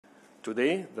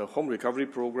Today, the home recovery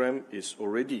program is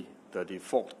already the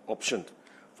default option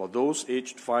for those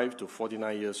aged 5 to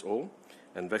 49 years old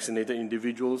and vaccinated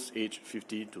individuals aged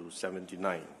 50 to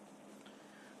 79.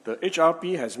 The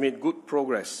HRP has made good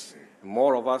progress.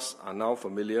 More of us are now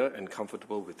familiar and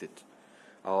comfortable with it.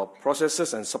 Our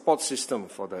processes and support system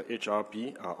for the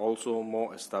HRP are also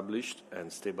more established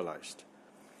and stabilized.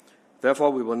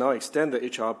 Therefore, we will now extend the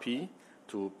HRP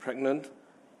to pregnant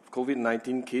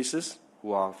COVID-19 cases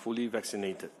who are fully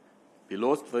vaccinated,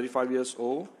 below 35 years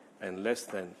old and less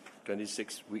than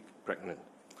 26 weeks pregnant.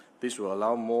 This will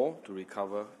allow more to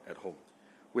recover at home.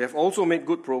 We have also made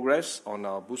good progress on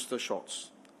our booster shots.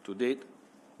 To date,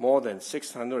 more than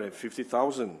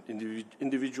 650,000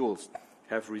 individuals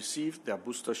have received their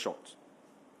booster shots.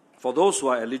 For those who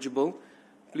are eligible,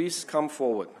 please come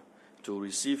forward to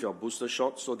receive your booster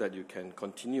shot so that you can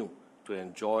continue to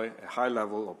enjoy a high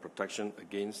level of protection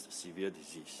against severe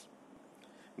disease.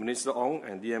 Minister Ong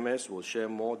and DMS will share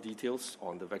more details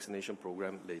on the vaccination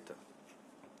program later.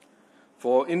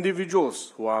 For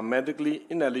individuals who are medically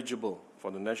ineligible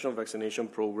for the national vaccination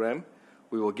program,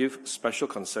 we will give special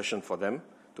concession for them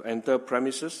to enter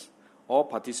premises or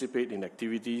participate in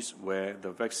activities where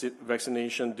the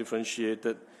vaccination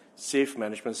differentiated safe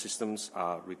management systems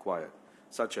are required,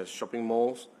 such as shopping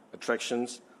malls,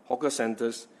 attractions, hawker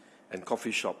centres, and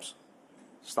coffee shops,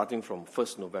 starting from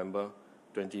 1st November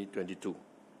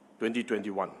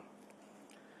 2021.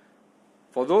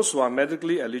 For those who are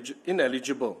medically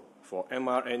ineligible for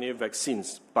mRNA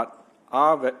vaccines but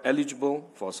are eligible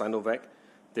for Sinovac,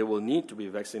 they will need to be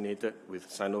vaccinated with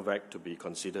Sinovac to be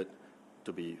considered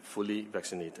to be fully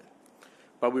vaccinated.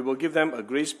 But we will give them a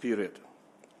grace period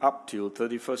up till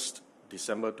 31st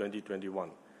December 2021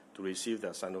 to receive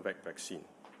their Sinovac vaccine.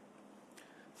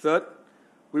 Third,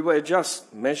 we will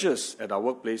adjust measures at our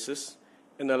workplaces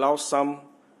and allow some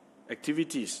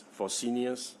activities for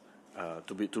seniors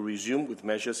to resume with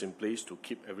measures in place to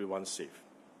keep everyone safe.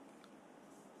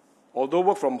 Although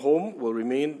work from home will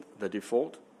remain the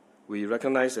default, we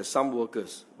recognize that some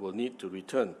workers will need to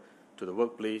return to the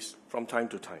workplace from time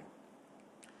to time.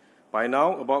 By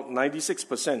now, about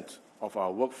 96% of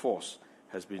our workforce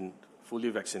has been fully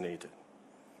vaccinated.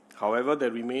 However,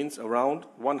 there remains around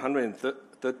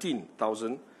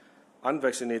 113,000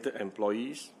 unvaccinated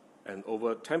employees, and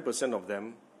over 10% of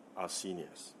them are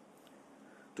seniors.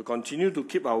 To continue to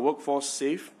keep our workforce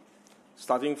safe,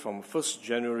 starting from 1st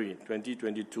January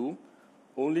 2022,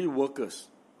 only workers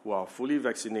who are fully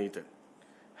vaccinated,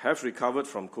 have recovered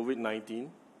from COVID-19,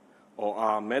 or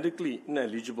are medically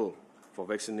ineligible for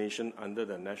vaccination under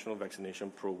the National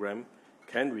Vaccination Program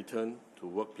can return to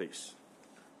workplace.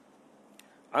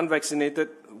 Unvaccinated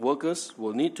workers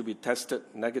will need to be tested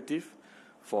negative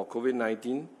for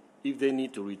COVID-19 if they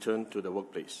need to return to the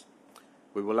workplace.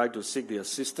 We would like to seek the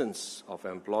assistance of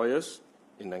employers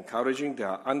in encouraging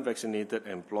their unvaccinated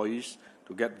employees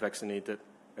to get vaccinated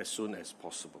as soon as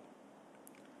possible.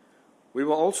 We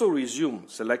will also resume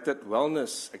selected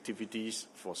wellness activities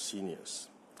for seniors.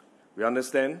 We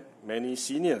understand many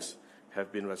seniors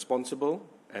have been responsible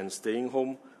and staying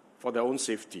home for their own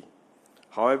safety.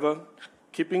 However,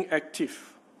 keeping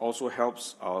active also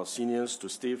helps our seniors to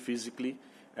stay physically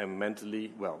and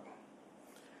mentally well.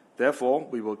 Therefore,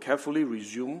 we will carefully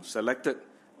resume selected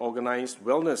organized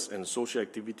wellness and social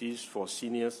activities for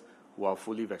seniors who are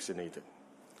fully vaccinated.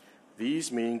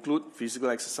 These may include physical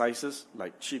exercises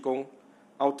like Qigong,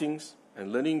 outings,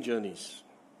 and learning journeys.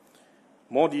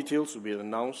 More details will be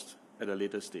announced at a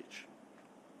later stage.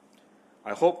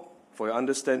 I hope for your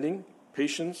understanding,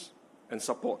 patience, and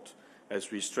support as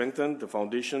we strengthen the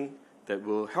foundation that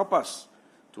will help us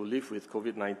to live with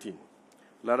COVID-19.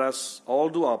 Let us all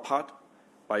do our part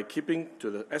by keeping to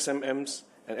the SMMs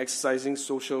and exercising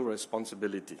social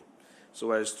responsibility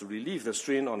so as to relieve the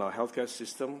strain on our healthcare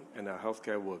system and our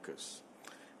healthcare workers.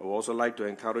 I would also like to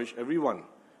encourage everyone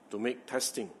to make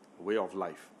testing a way of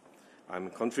life. I'm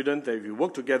confident that if we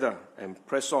work together and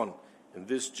press on in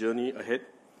this journey ahead,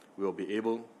 we will be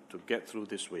able to get through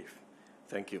this wave.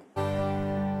 Thank you.